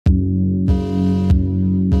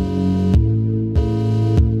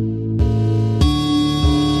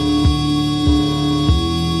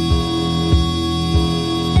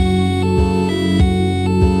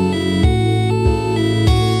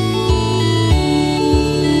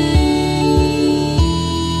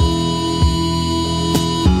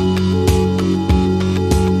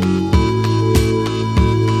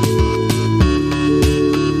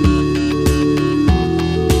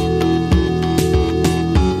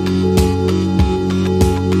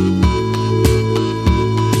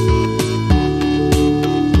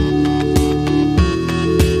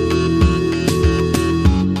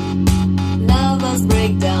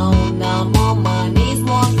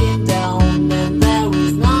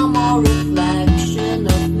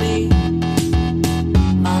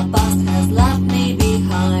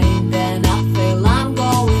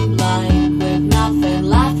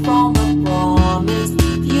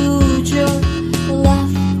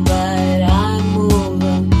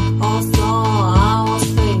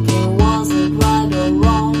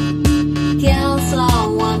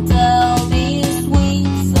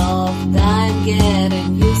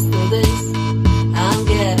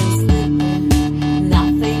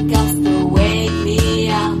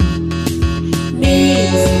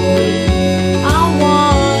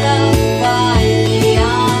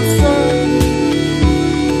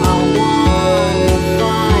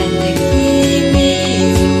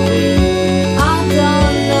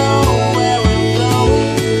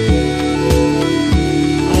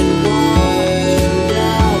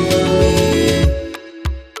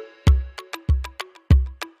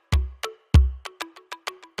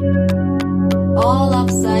all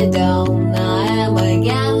upside down. I am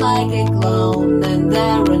again like a clown, and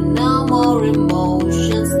there are no more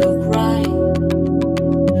emotions to cry.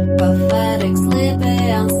 Pathetic, sleepy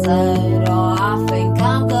inside. Oh, I think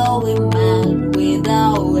I'm going mad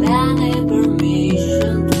without any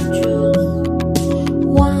permission to choose.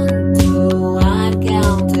 1, 2, I'm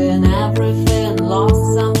counting everything lost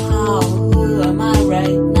somehow. Who am I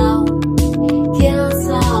right now? Can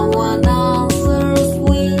someone answer?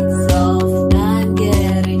 Sweet soft, I'm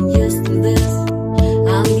getting used to this.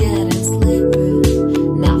 I'm getting sleepy.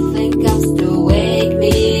 Nothing comes to wake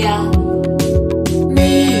me up.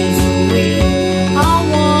 Misery, I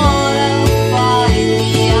wanna find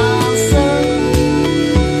the answer.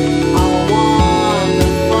 I wanna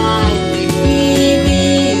find the key.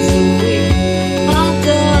 Misery, I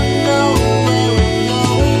don't know where we're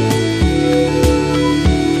going.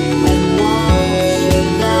 And what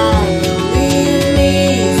should I believe?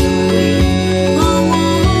 Misery, I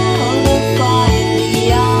wanna find the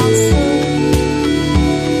answer.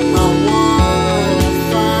 I wanna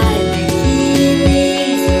find the key.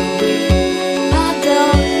 Misery, I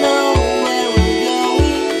don't know where we're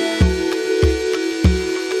going.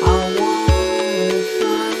 I wanna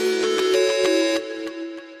find.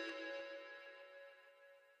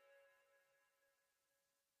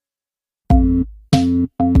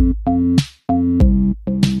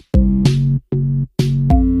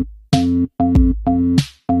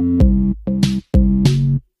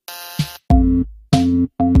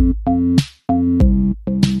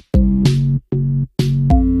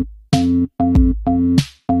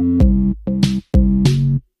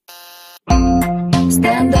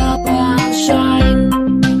 Stand up and shine.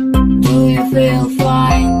 Do you feel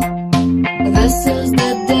fine? This is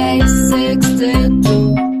the day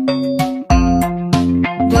 62.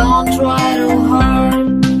 Don't try too hard.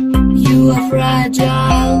 You are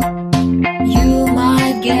fragile. You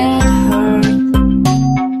might get hurt.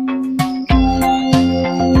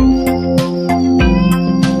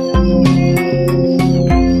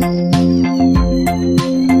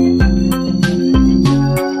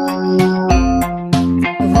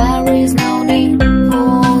 There is no need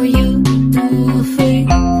for you to think.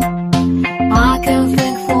 I can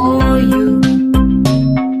think for you.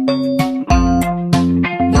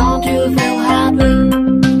 Don't you feel happy,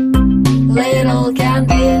 little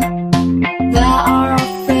candy? There are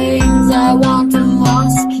things I want to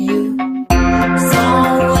ask you. So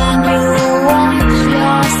when you watch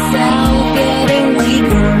yourself getting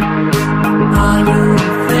weaker, are you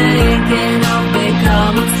thinking of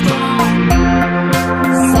becoming strong?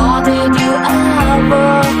 So did you ever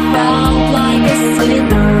felt like a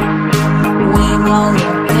sinner, with all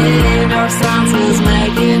your inner senses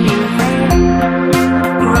making you hurt,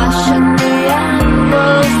 crushing the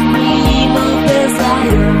endless stream of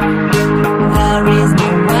desire? There is no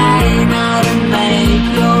way now to make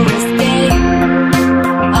your escape.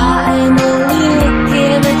 I am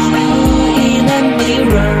looking at you in a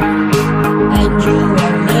mirror, and you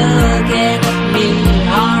are looking at me,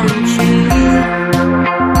 aren't you?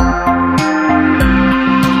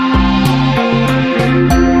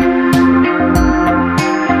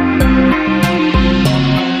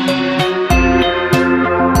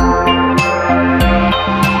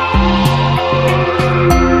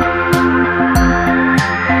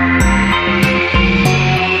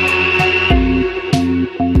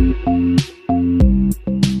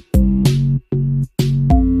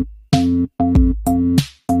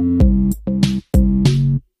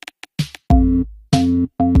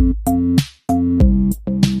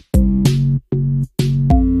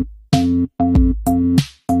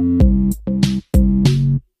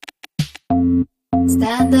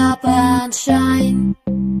 Stand up and shine.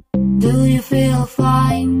 Do you feel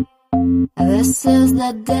fine? This is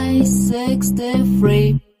the day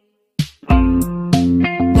 63.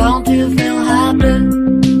 Don't you feel happy,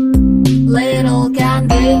 little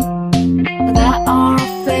candy? There are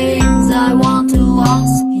things I want to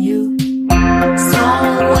ask you. So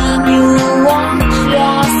when you watch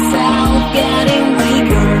yourself getting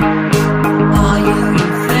weaker, are you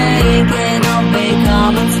thinking of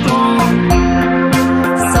becoming strong?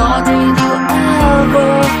 So did you ever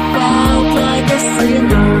felt like a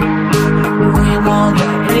sinner, with all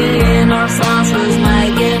your inner senses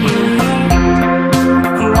making you hurt,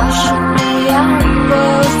 crushing the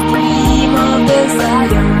endless stream of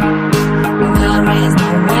desire?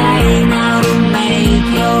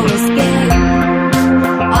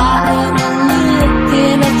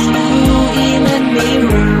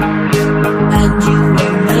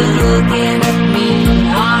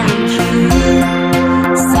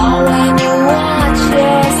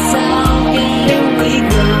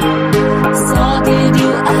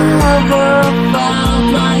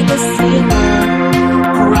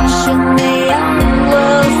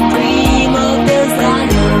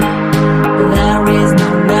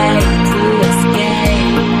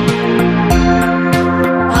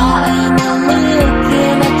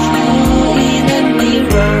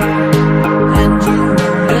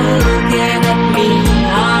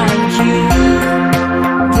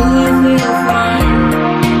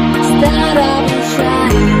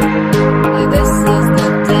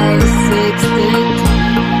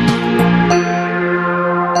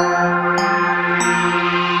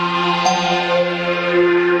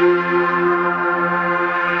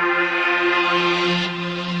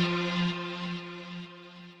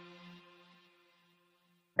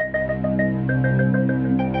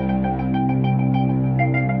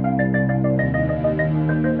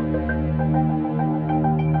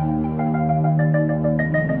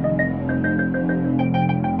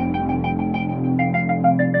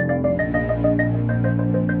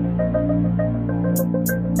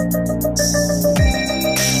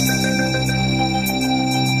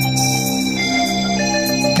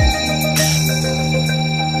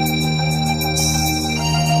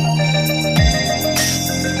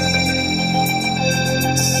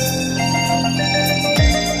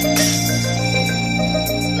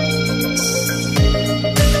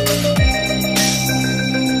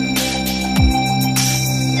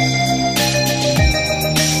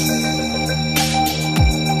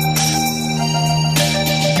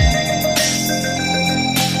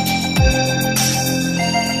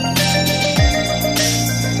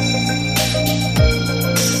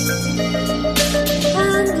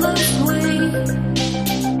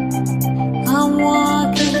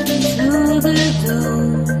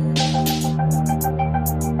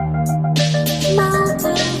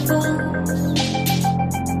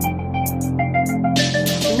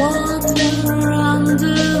 forever under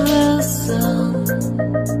the sun.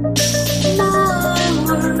 My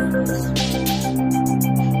words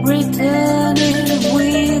returning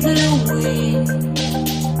with the wind,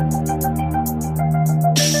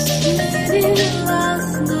 meaningless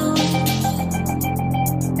notes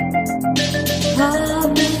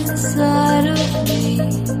hum inside of me.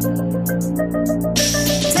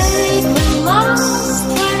 Take the last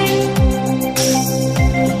train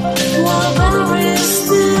while there is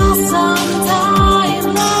still some time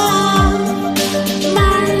left.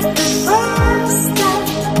 Make the first step,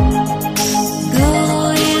 go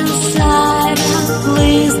inside and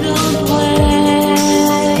please don't wait.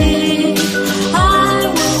 I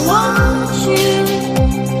will watch you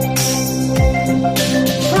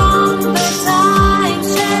from the time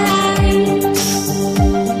change,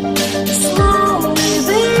 slowly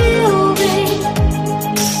building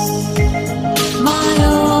my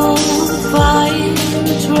own fine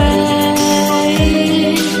train.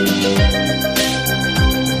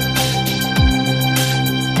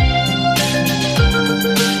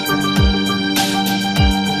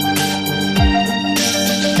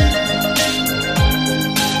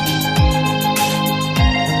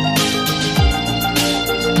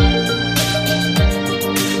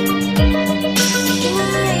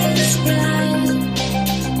 Night sky,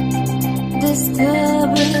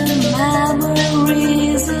 disturbing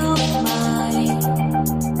memories of mine.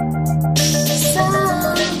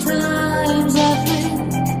 Sometimes I think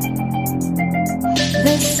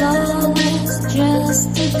this all is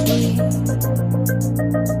just a dream,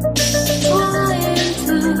 trying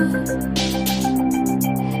to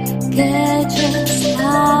catch us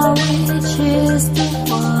how it is too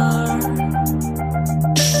far.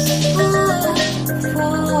 I'm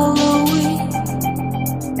following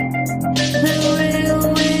the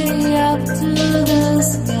railway up to the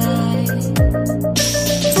sky.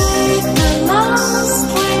 Take the last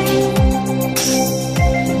train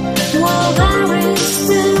while there is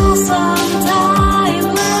still some time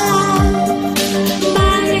left.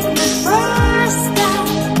 Make the first step,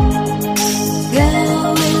 go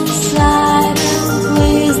inside and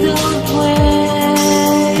please don't wait.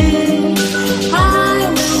 I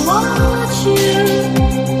will watch you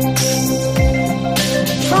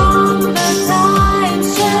from the time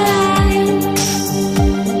change,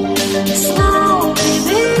 slowly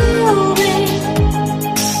building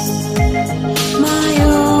my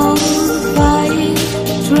own fine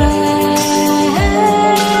train.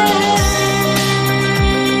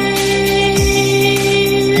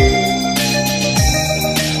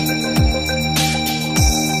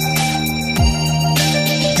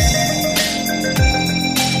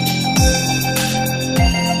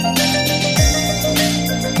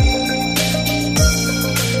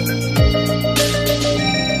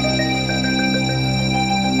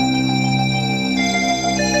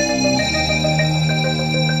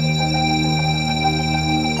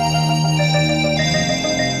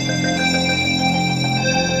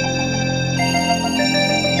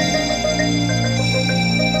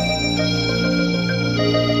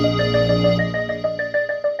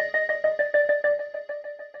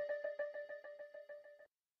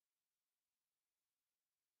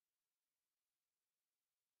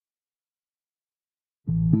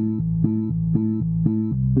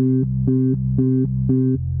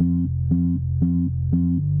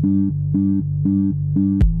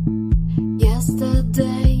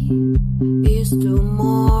 Yesterday is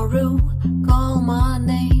tomorrow. Call my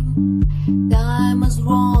name. Time is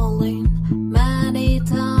rolling. Many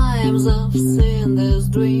times I've seen this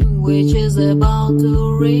dream, which is about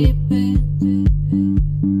to repeat.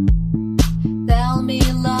 Tell me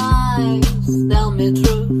lies, tell me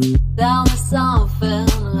truth, tell me something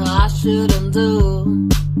I shouldn't do.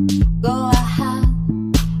 Go ahead,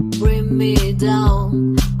 bring me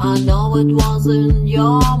down. I know it was in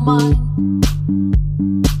your mind.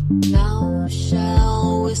 Now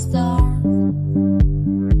shall we start?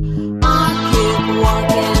 I keep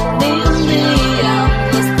walking in the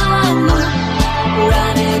endless time loop,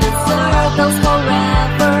 running in circles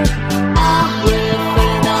forever.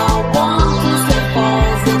 Everything I want to say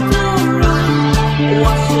falls into room.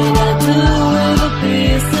 What should I do with the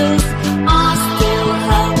pieces? I still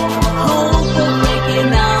have hope of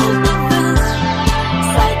breaking out of this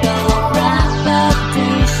cycle of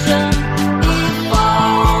repetition. If I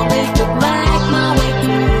only could make my way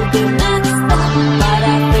to the next step, but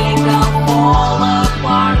I think I'll fall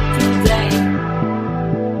apart today.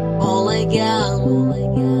 All again, all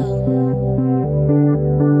again.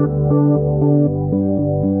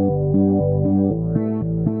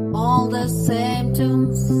 All the same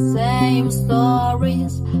tunes, same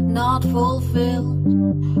stories, not fulfilled.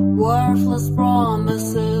 Worthless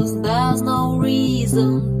promises, there's no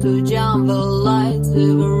reason to jump the lights if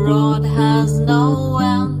the road has no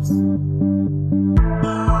ends.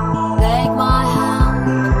 Take my hand,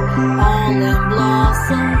 all in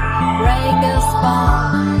blossom, break a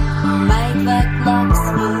spark, make the clock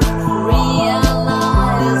smooth,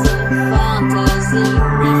 realize a fantasy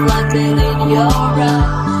reflected in your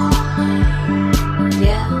eyes.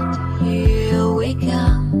 Yet here we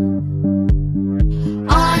come.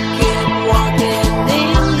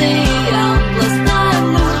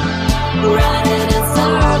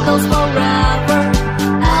 Forever,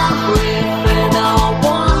 everything I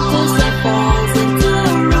want to say falls into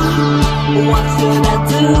room. What should I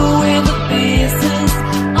do with the pieces?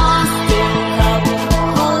 I still have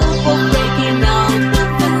hope of breaking out the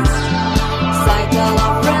best cycle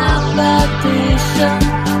of repetition.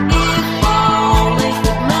 If I only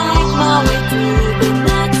could make my way to the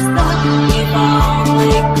next step, if I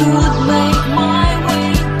only could make my way,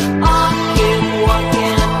 I keep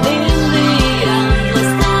walking in the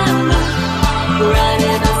endless running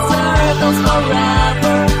in circles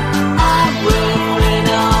forever. Everything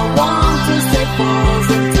I want to say falls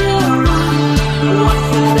into room. What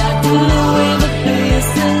should I do with the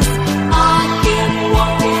pieces? I keep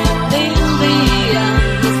walking in the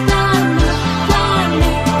endless climbing.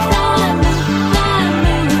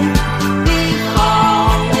 If I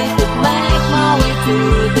only could make my way to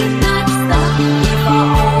the next step, if I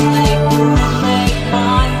only could make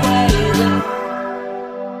my way there.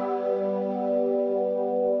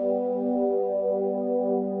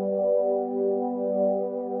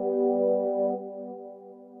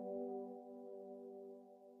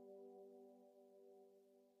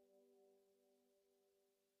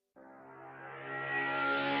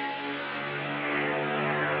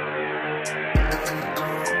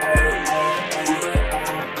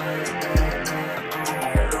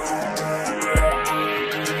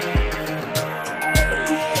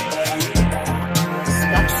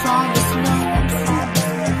 Steps on the snow,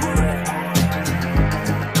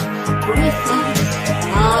 breathing.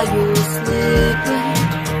 Are you sleeping?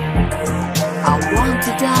 I want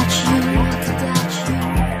to touch you.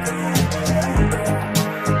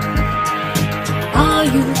 Are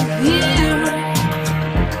you here?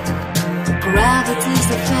 Gravity's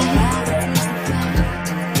a fate.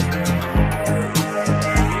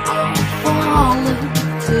 I'm falling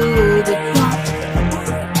to the top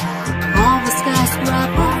of a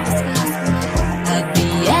skyscraper at the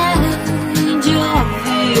edge of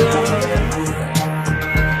the earth.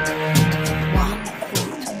 1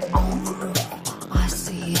 foot on the roof, I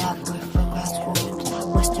see everything that's rude.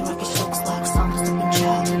 West Iraqi shooks like some stupid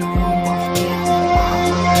child in a room of chaos.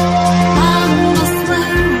 I'm a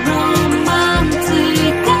slave, romantically,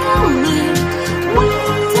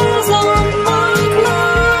 winters on my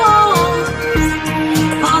clothes.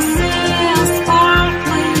 I see a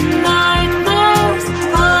sparkling nightmares.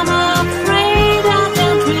 I'm afraid I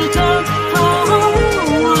can't return home.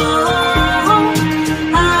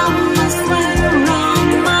 I'm a slave,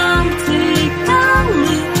 romantically,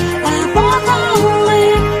 about a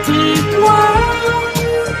electric world.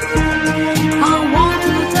 I want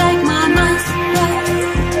to take my next breath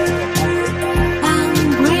and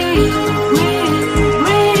breathe.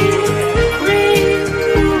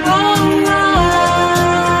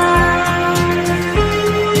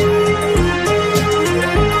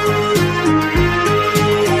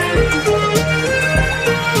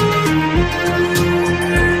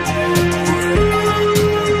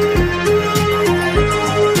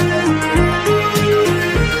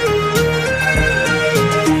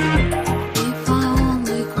 If I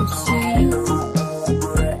only could see you,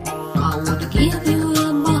 I would give you a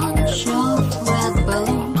bunch of red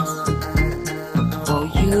balloons for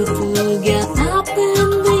you to get up in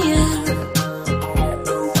the air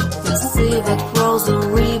to see that frozen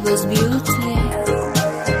river's beauty.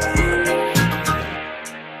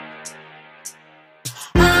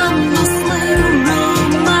 I'm a slave,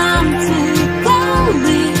 romantically,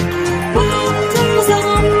 winters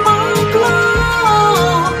on my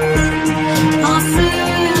clothes. I see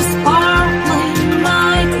a sparkling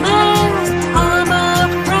nightmares. I'm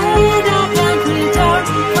afraid I can't return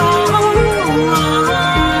home.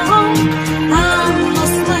 I'm a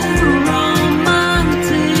slave, romantically,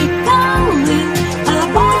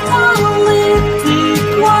 about a electric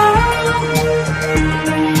world.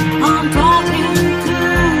 I'm talking to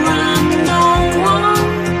no one,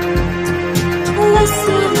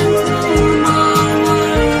 listening.